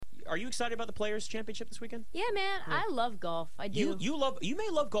Are you excited about the Players Championship this weekend? Yeah, man, I love golf. I do. You may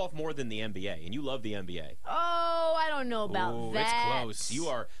love golf more than the NBA, and you love the NBA. Oh, I don't know about Ooh, that. It's close. You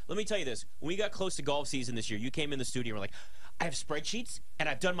are. Let me tell you this. When we got close to golf season this year, you came in the studio and were like, I have spreadsheets, and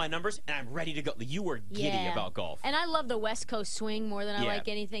I've done my numbers, and I'm ready to go. You were giddy about golf. And I love the West Coast swing more than I like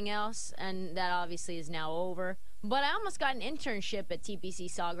anything else, and that obviously is now over. But I almost got an internship at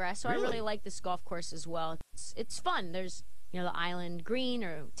TPC Sawgrass, so Really? I really like this golf course as well. It's fun. There's, the island green,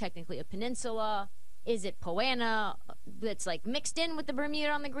 or technically a peninsula. Is it Poa annua that's like mixed in with the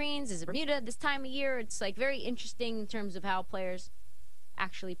Bermuda on the greens? Is it Bermuda this time of year? It's like very interesting in terms of how players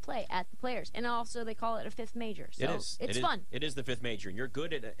actually play at the Players. And also they call it a fifth major. So it's fun. It is the fifth major, and you're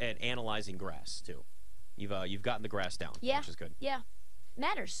good at analyzing grass too. You've gotten the grass down, which is good. Yeah.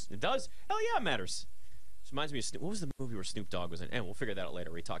 Matters. It does. Hell yeah, it matters. This reminds me of what was the movie where Snoop Dogg was in? And we'll figure that out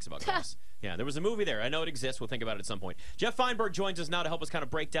later where he talks about grass. Yeah, there was a movie there. I know it exists. We'll think about it at some point. Jeff Feinberg joins us now to help us kind of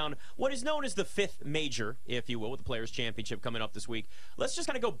break down what is known as the fifth major, if you will, with the Players Championship coming up this week. Let's just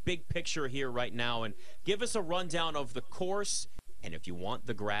kind of go big picture here right now and give us a rundown of the course. And if you want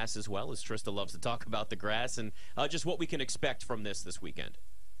the grass as well, as Trista loves to talk about the grass, and just what we can expect from this weekend.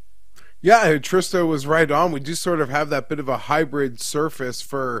 Yeah, Trista was right on. We do sort of have that bit of a hybrid surface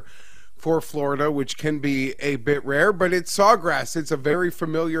for Florida, which can be a bit rare, but it's Sawgrass. It's a very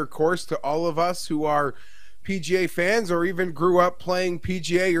familiar course to all of us who are PGA fans or even grew up playing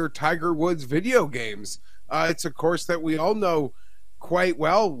PGA or Tiger Woods video games. It's a course that we all know quite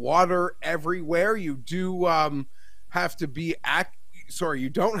well. Water everywhere. You do have to be you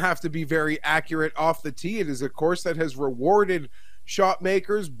don't have to be very accurate off the tee. It is a course that has rewarded shot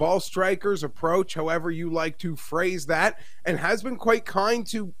makers, ball strikers, approach, however you like to phrase that, and has been quite kind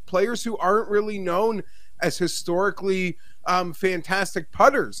to players who aren't really known as historically fantastic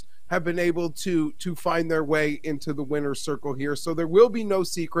putters, have been able to find their way into the winner's circle here. So there will be no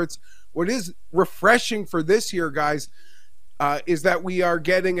secrets. What is refreshing for this year, guys, is that we are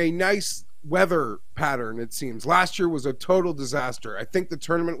getting a nice weather pattern, it seems. Last year was a total disaster. I think the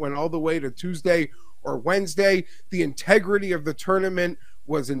tournament went all the way to Tuesday or Wednesday. The integrity of the tournament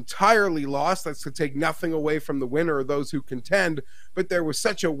was entirely lost. That's to take nothing away from the winner or those who contend, but there was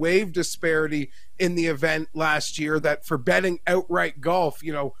such a wave disparity in the event last year that for betting outright golf,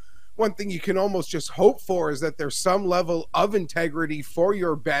 one thing you can almost just hope for is that there's some level of integrity for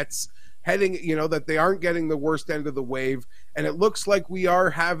your bets heading, that they aren't getting the worst end of the wave. And it looks like we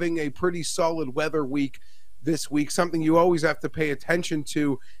are having a pretty solid weather week this week, something you always have to pay attention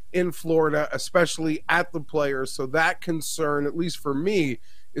to in Florida, especially at the Players. So that concern, at least for me,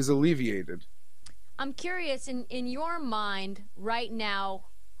 is alleviated. I'm curious, in your mind right now,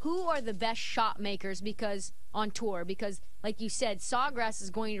 who are the best shot makers on tour? Because, like you said, Sawgrass is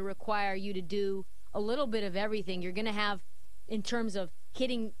going to require you to do a little bit of everything. You're going to have, in terms of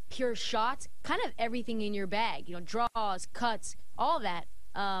hitting pure shots, kind of everything in your bag. Draws, cuts, all that.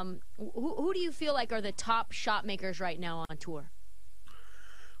 Who do you feel like are the top shot makers right now on tour?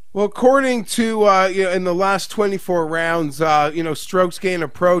 Well, according to in the last 24 rounds, strokes gain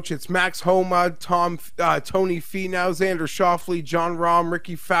approach, it's Max Homa, Tony Finau, Xander Schauffele, Jon Rahm,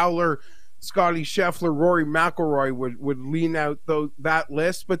 Ricky Fowler, Scotty Scheffler, Rory McIlroy would lean out that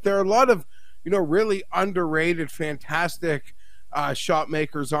list. But there are a lot of really underrated, fantastic shot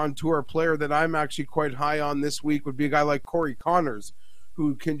makers on tour. A player that I'm actually quite high on this week would be a guy like Corey Connors,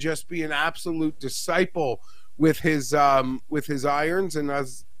 who can just be an absolute disciple with his irons, and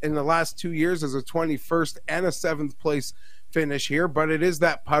as in the last 2 years as a 21st and a 7th place finish here. But it is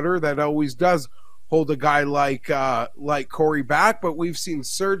that putter that always does hold a guy like Corey back. But we've seen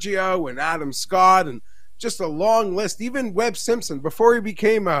Sergio and Adam Scott and just a long list. Even Webb Simpson, before he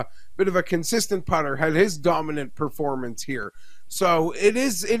became a bit of a consistent putter, had his dominant performance here. So it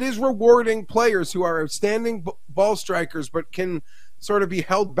is rewarding players who are outstanding ball strikers but can sort of be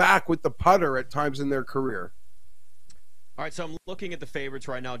held back with the putter at times in their career. All right, so I'm looking at the favorites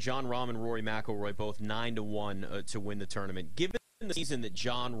right now. Jon Rahm and Rory McIlroy both 9-1 to win the tournament. Given the season that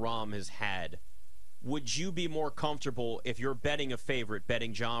Jon Rahm has had, would you be more comfortable if you're betting a favorite,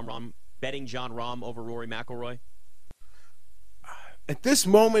 betting Jon Rahm over Rory McIlroy? At this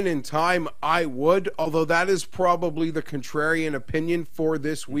moment in time, I would, although that is probably the contrarian opinion for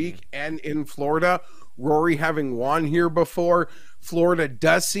this week and in Florida. Rory having won here before, Florida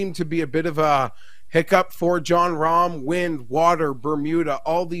does seem to be a bit of a hiccup for Jon Rahm. Wind, water, Bermuda,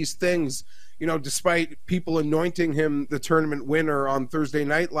 all these things, despite people anointing him the tournament winner on Thursday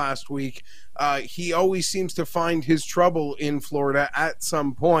night last week, he always seems to find his trouble in Florida at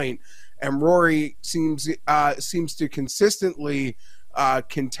some point. And Rory seems to consistently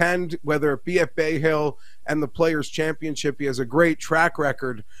contend, whether it be at Bay Hill and the Players Championship. He has a great track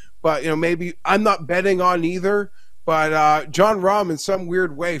record, but maybe I'm not betting on either. But Jon Rahm, in some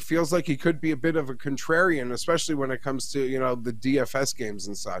weird way, feels like he could be a bit of a contrarian, especially when it comes to the DFS games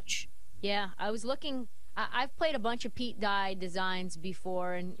and such. Yeah, I was looking. I've played a bunch of Pete Dye designs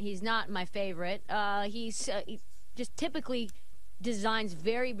before, and he's not my favorite. He just typically designs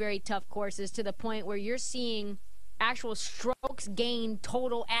very, very tough courses to the point where you're seeing actual strokes gained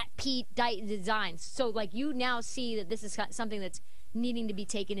total at Pete Dye designs. So, like, you now see that this is something that's needing to be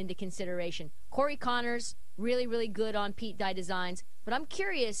taken into consideration. Corey Connors, really, really good on Pete Dye designs. But I'm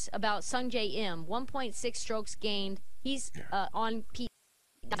curious about Sungjae Im, 1.6 strokes gained. He's on Pete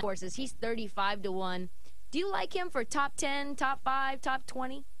Dye courses. He's 35-1. Do you like him for top 10, top 5, top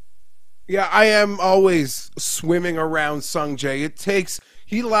 20? Yeah, I am always swimming around Sungjae.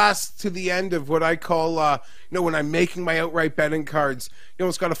 He lasts to the end of what I call, when I'm making my outright betting cards,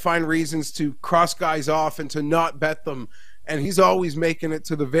 it's got to find reasons to cross guys off and to not bet them. And he's always making it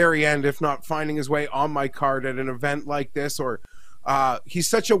to the very end, if not finding his way on my card at an event like this. Or he's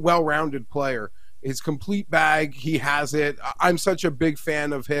such a well-rounded player. His complete bag, he has it. I'm such a big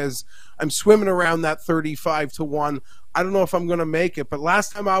fan of his. I'm swimming around that 35-1. I don't know if I'm going to make it, but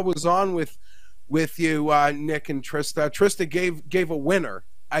last time I was on with you, Nick and Trista gave a winner.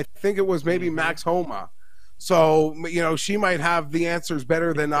 I think it was maybe Max Homa. So, she might have the answers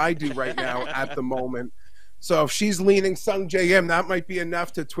better than I do right now at the moment. So if she's leaning Sungjae Im, that might be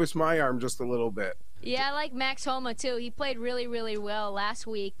enough to twist my arm just a little bit. Yeah, I like Max Homa too. He played really, really well last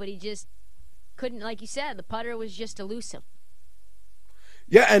week, but he just couldn't, like you said, the putter was just elusive.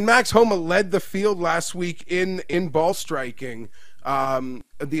 Yeah, and Max Homa led the field last week in ball striking, the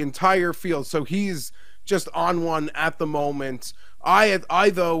entire field. So he's just on one at the moment.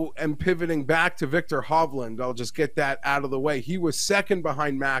 I though am pivoting back to Viktor Hovland. I'll just get that out of the way. He was second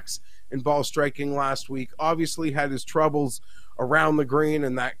behind Max in ball striking last week. Obviously had his troubles around the green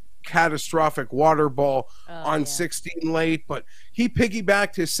and that catastrophic water ball on 16 late, but he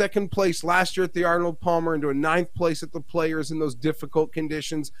piggybacked his second place last year at the Arnold Palmer into a 9th place at the Players in those difficult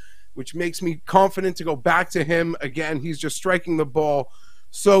conditions, which makes me confident to go back to him again. He's just striking the ball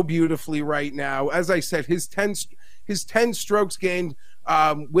so beautifully right now. As I said, his 10 strokes gained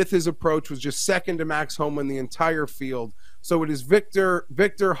with his approach was just second to Max Homa in the entire field. So it is Viktor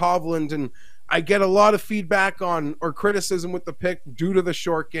Hovland, and I get a lot of feedback on or criticism with the pick due to the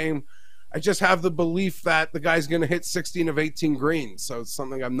short game. I just have the belief that the guy's going to hit 16 of 18 greens, so it's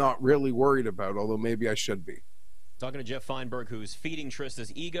something I'm not really worried about, although maybe I should be. Talking to Jeff Feinberg, who's feeding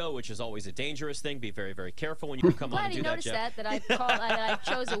Trista's ego, which is always a dangerous thing. Be very, very careful when you come on and do that, Jeff. Glad you noticed that I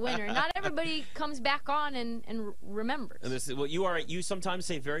chose a winner. Not everybody comes back on and remembers. And this is, well, you sometimes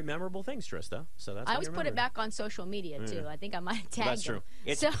say very memorable things, Trista. So that's I always put it back on social media too. I think I might tag that's him. True.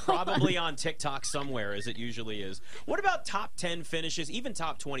 It's probably on TikTok somewhere, as it usually is. What about top 10 finishes, even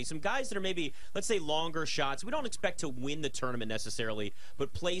top 20? Some guys that are maybe, let's say, longer shots. We don't expect to win the tournament necessarily,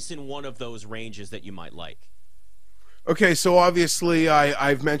 but place in one of those ranges that you might like. Okay, so obviously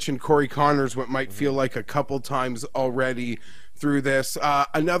I've mentioned Corey Connors, what might feel like a couple times already through this.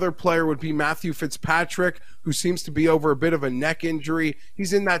 Another player would be Matthew Fitzpatrick, who seems to be over a bit of a neck injury.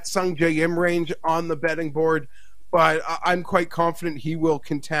 He's in that Sungjae Im range on the betting board, but I'm quite confident he will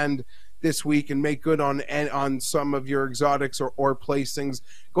contend this week and make good on some of your exotics or placings.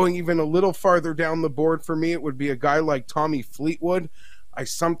 Going even a little farther down the board for me, it would be a guy like Tommy Fleetwood. I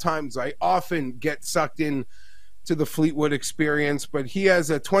often get sucked in to the Fleetwood experience, but he has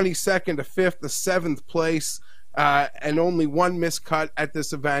a 22nd, a 5th, a 7th place, and only one miscut at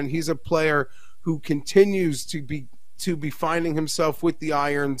this event. He's a player who continues to be finding himself with the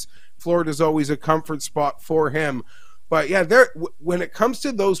irons. Florida's always a comfort spot for him. But yeah, when it comes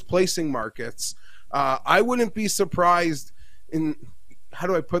to those placing markets, I wouldn't be surprised in, how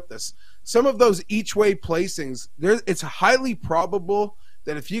do I put this? Some of those each way placings, it's highly probable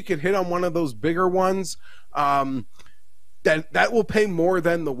that if you could hit on one of those bigger ones, that will pay more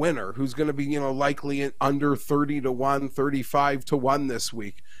than the winner, who's going to be, likely under 30-1, 35-1 this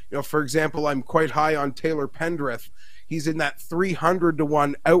week. For example, I'm quite high on Taylor Pendrith. He's in that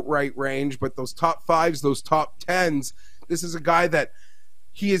 300-1 outright range, but those top 5s, those top 10s, this is a guy that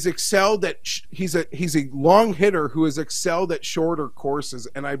he has excelled at. He's a long hitter who has excelled at shorter courses,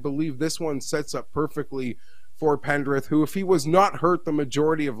 and I believe this one sets up perfectly for Pendrith, who, if he was not hurt the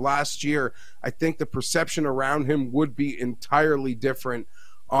majority of last year, I think the perception around him would be entirely different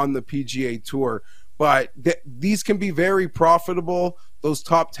on the PGA Tour. But these can be very profitable, those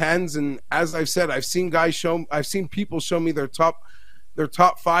top 10s, and as I've said, I've seen people show me their top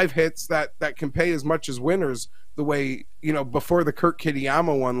 5 hits that can pay as much as winners the way, before the Kurt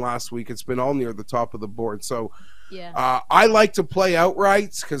Kitayama one last week, it's been all near the top of the board. So Yeah. I like to play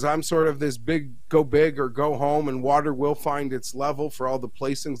outrights because I'm sort of this big go big or go home, and water will find its level for all the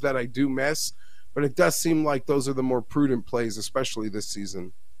placings that I do miss. But it does seem like those are the more prudent plays, especially this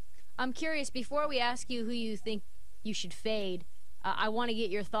season. I'm curious, before we ask you who you think you should fade, I want to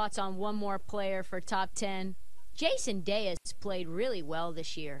get your thoughts on one more player for top 10. Jason Day has played really well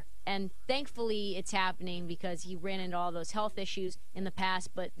this year, and thankfully it's happening because he ran into all those health issues in the past,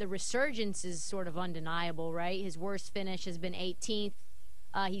 but the resurgence is sort of undeniable, right? His worst finish has been 18th.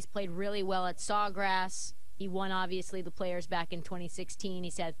 He's played really well at Sawgrass. He won, obviously, the Players back in 2016.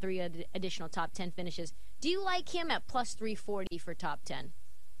 He's had 3 additional top 10 finishes. Do you like him at plus 340 for top 10?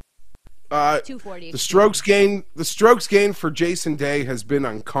 240. The strokes gain for Jason Day has been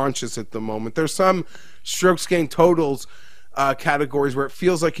unconscious at the moment. There's some strokes gain totals categories where it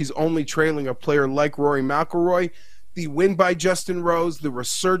feels like he's only trailing a player like Rory McIlroy. The win by Justin Rose, the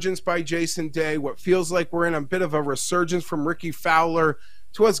resurgence by Jason Day, what feels like we're in a bit of a resurgence from Ricky Fowler.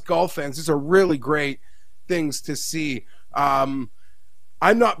 To us golf fans, these are really great things to see. I'm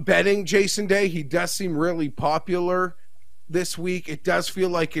not betting Jason Day. He does seem really popular this week. It does feel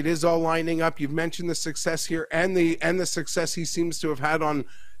like it is all lining up. You've mentioned the success here and the success he seems to have had on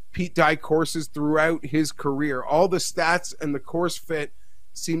Pete Dye courses throughout his career. All the stats and the course fit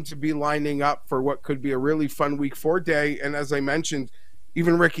seem to be lining up for what could be a really fun week for Day. And as I mentioned,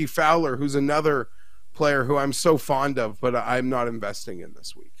 even Ricky Fowler, who's another player who I'm so fond of, but I'm not investing in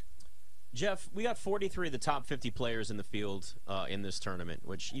this week. Jeff, we got 43 of the top 50 players in the field in this tournament,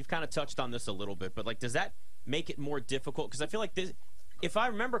 which you've kind of touched on this a little bit, but does that make it more difficult? Because I feel like this, if I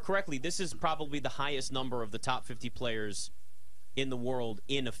remember correctly, this is probably the highest number of the top 50 players in the world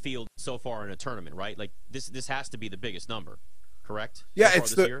in a field so far in a tournament, right? Like this has to be the biggest number, correct? Yeah,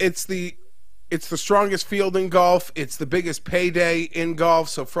 So it's the strongest field in golf. It's the biggest payday in golf.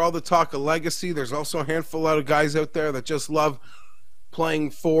 So for all the talk of legacy, there's also a handful of guys out there that just love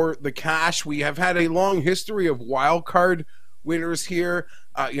playing for the cash. We have had a long history of wild card winners here.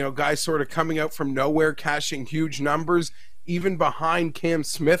 Guys sort of coming out from nowhere, cashing huge numbers. Even behind Cam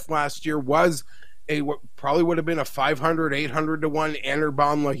Smith last year was what probably would have been a 500, 800 to 1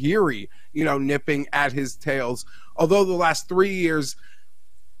 Anirban Lahiri, nipping at his tails. Although the last 3 years,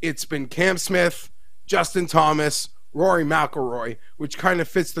 it's been Cam Smith, Justin Thomas, Rory McIlroy, which kind of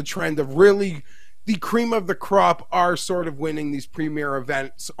fits the trend of really the cream of the crop are sort of winning these premier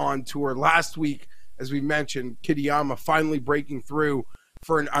events on tour. Last week, as we mentioned, Kitayama finally breaking through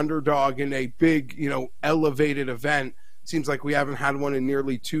for an underdog in a big, elevated event. Seems like we haven't had one in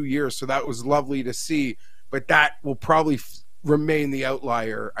nearly 2 years, so that was lovely to see. But that will probably remain the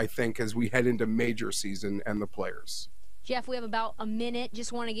outlier, I think, as we head into major season and the Players. Jeff, we have about a minute.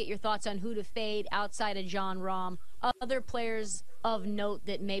 Just want to get your thoughts on who to fade outside of Jon Rahm. Other players of note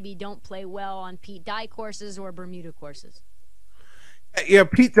that maybe don't play well on Pete Dye courses or Bermuda courses. Yeah,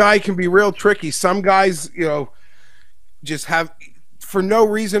 Pete Dye can be real tricky. Some guys, just have, for no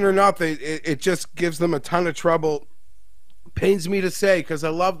reason or not, it just gives them a ton of trouble. Pains me to say because I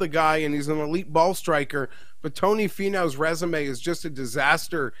love the guy and he's an elite ball striker, but Tony Finau's resume is just a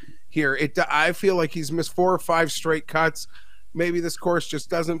disaster here. I feel like he's missed 4 or 5 straight cuts. Maybe this course just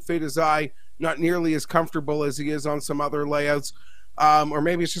doesn't fit his eye, not nearly as comfortable as he is on some other layouts. Or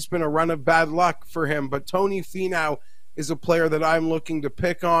maybe it's just been a run of bad luck for him. But Tony Finau is a player that I'm looking to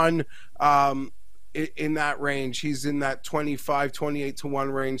pick on in that range. He's in that 25, 28 to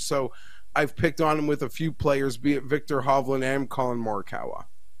 1 range. So I've picked on him with a few players, be it Victor Hovland and Colin Morikawa.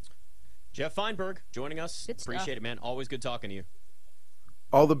 Jeff Feinberg joining us. Good stuff. Appreciate it, man. Always good talking to you.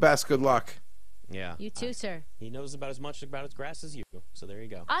 All the best. Good luck. Yeah. You too, sir. He knows about as much about his grass as you, so there you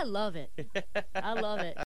go. I love it. I love it.